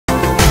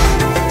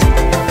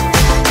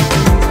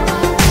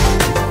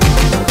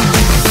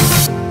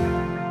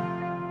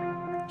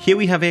Here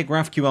we have a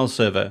GraphQL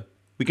server.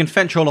 We can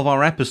fetch all of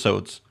our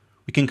episodes.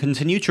 We can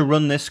continue to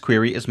run this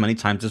query as many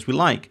times as we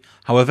like.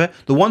 However,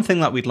 the one thing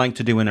that we'd like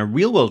to do in a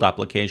real-world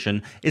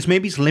application is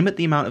maybe limit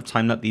the amount of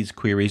time that these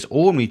queries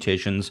or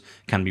mutations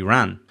can be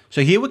ran.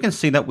 So here we can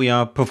see that we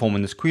are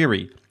performing this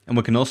query, and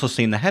we can also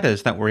see in the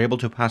headers that we're able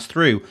to pass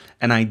through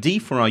an ID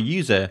for our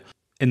user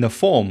in the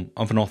form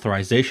of an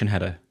authorization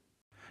header.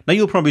 Now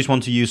you'll probably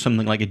want to use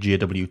something like a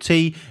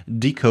JWT,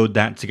 decode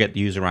that to get the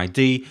user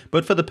ID,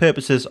 but for the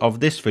purposes of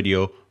this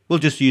video, we'll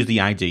just use the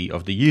ID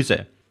of the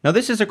user. Now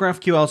this is a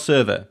GraphQL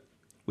server.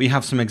 We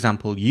have some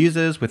example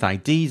users with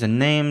IDs and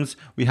names,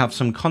 we have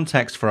some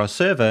context for our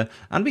server,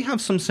 and we have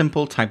some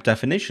simple type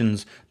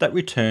definitions that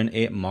return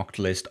a mocked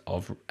list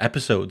of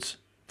episodes.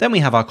 Then we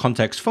have our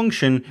context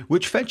function,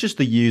 which fetches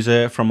the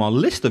user from our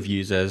list of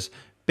users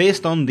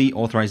based on the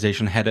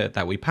authorization header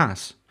that we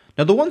pass.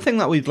 Now the one thing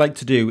that we'd like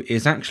to do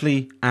is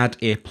actually add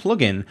a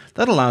plugin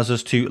that allows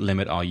us to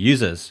limit our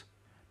users.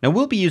 Now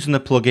we'll be using the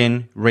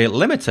plugin Rate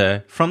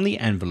Limiter from the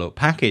Envelop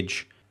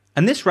package.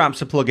 And this wraps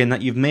a plugin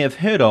that you may have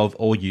heard of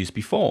or used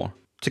before.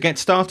 To get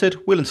started,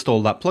 we'll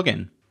install that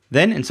plugin.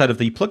 Then inside of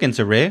the plugins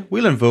array,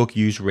 we'll invoke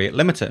use rate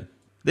limiter.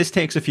 This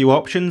takes a few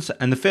options,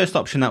 and the first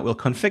option that we'll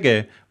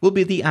configure will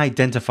be the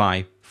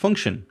identify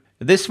function.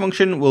 This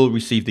function will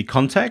receive the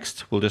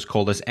context, we'll just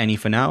call this any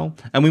for now,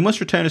 and we must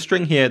return a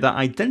string here that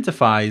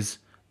identifies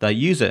the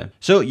user.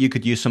 So you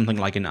could use something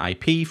like an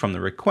IP from the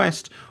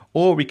request,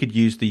 or we could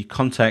use the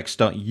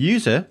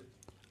context.user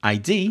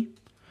ID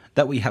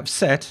that we have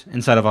set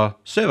inside of our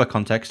server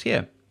context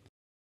here.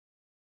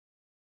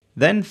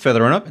 Then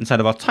further on up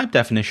inside of our type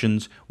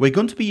definitions, we're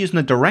going to be using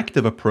a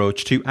directive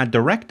approach to add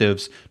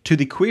directives to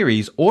the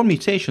queries or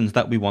mutations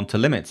that we want to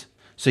limit.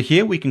 So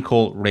here we can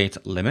call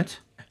rate limit,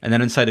 and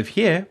then inside of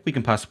here we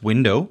can pass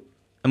window,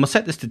 and we'll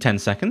set this to 10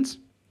 seconds,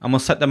 and we'll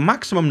set the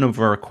maximum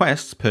number of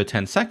requests per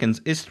 10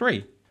 seconds is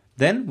 3.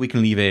 Then we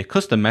can leave a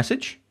custom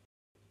message.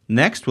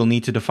 Next we'll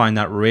need to define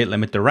that rate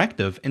limit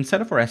directive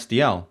inside of our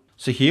SDL.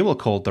 So here we'll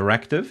call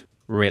directive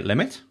rate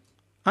limit,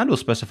 and we'll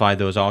specify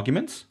those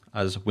arguments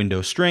as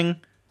window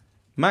string,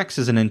 max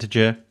is an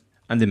integer,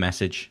 and the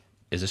message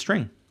is a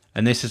string.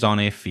 And this is on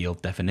a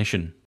field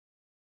definition.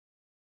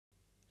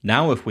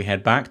 Now if we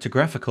head back to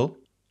graphical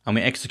and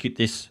we execute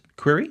this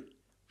query,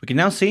 we can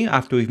now see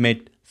after we've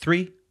made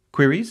 3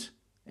 queries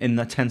in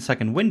the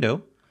 10-second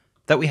window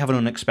that we have an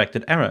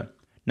unexpected error.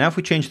 Now if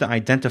we change the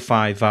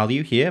identify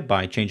value here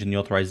by changing the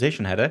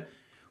authorization header,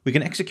 we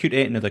can execute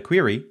another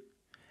query.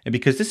 And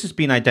because this has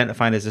been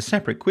identified as a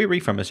separate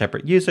query from a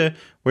separate user,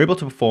 we're able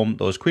to perform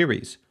those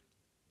queries.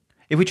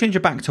 If we change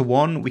it back to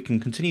 1, we can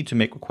continue to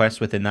make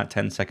requests within that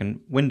 10-second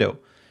window.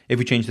 If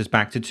we change this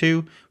back to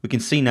 2, we can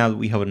see now that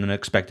we have an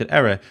unexpected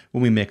error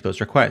when we make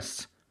those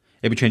requests.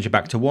 If we change it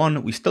back to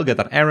 1, we still get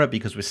that error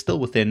because we're still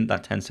within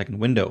that 10-second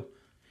window.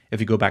 If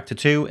we go back to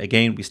 2,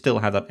 again, we still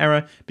have that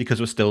error because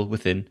we're still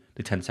within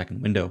the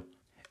 10-second window.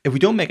 If we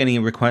don't make any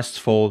requests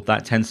for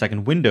that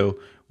 10-second window,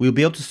 we'll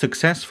be able to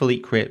successfully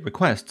create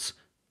requests.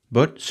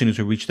 But as soon as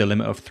we reach the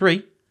limit of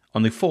 3,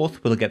 on the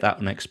 4th, we'll get that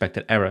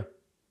unexpected error.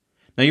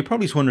 Now you're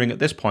probably wondering at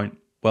this point,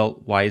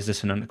 well, why is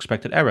this an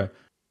unexpected error?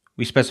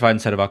 We specified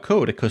inside of our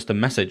code a custom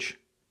message.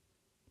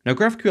 Now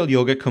GraphQL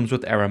Yoga comes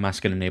with error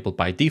masking enabled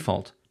by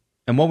default.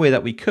 And one way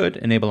that we could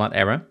enable that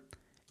error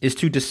is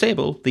to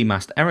disable the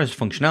masked errors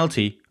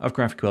functionality of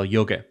GraphQL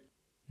Yoga.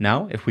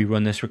 Now if we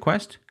run this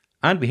request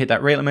and we hit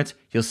that rate limit,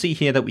 you'll see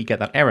here that we get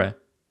that error.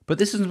 But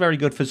this isn't very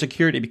good for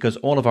security because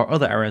all of our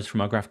other errors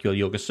from our GraphQL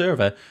Yoga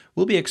server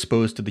will be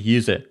exposed to the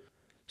user.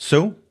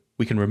 So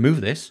we can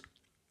remove this.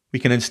 We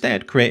can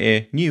instead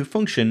create a new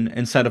function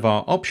inside of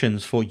our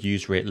options for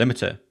use rate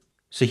limiter.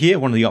 So here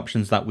one of the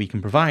options that we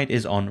can provide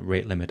is on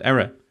rate limit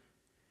error.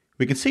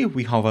 We can see if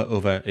we hover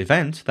over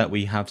event that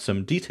we have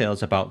some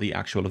details about the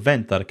actual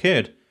event that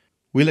occurred.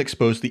 We'll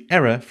expose the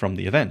error from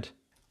the event.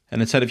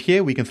 And inside of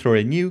here we can throw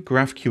a new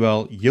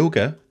GraphQL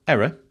Yoga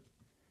error,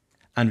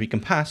 and we can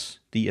pass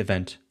the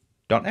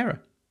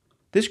event.error.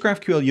 This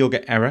GraphQL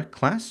Yoga error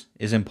class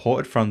is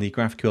imported from the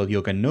GraphQL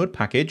Yoga node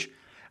package,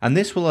 and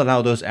this will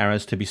allow those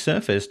errors to be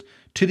surfaced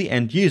to the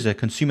end user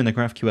consuming the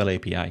GraphQL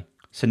API.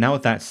 So now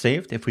with that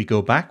saved, if we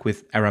go back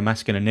with error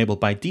masking enabled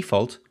by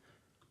default,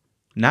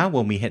 now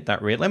when we hit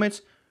that rate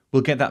limit,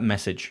 we'll get that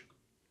message.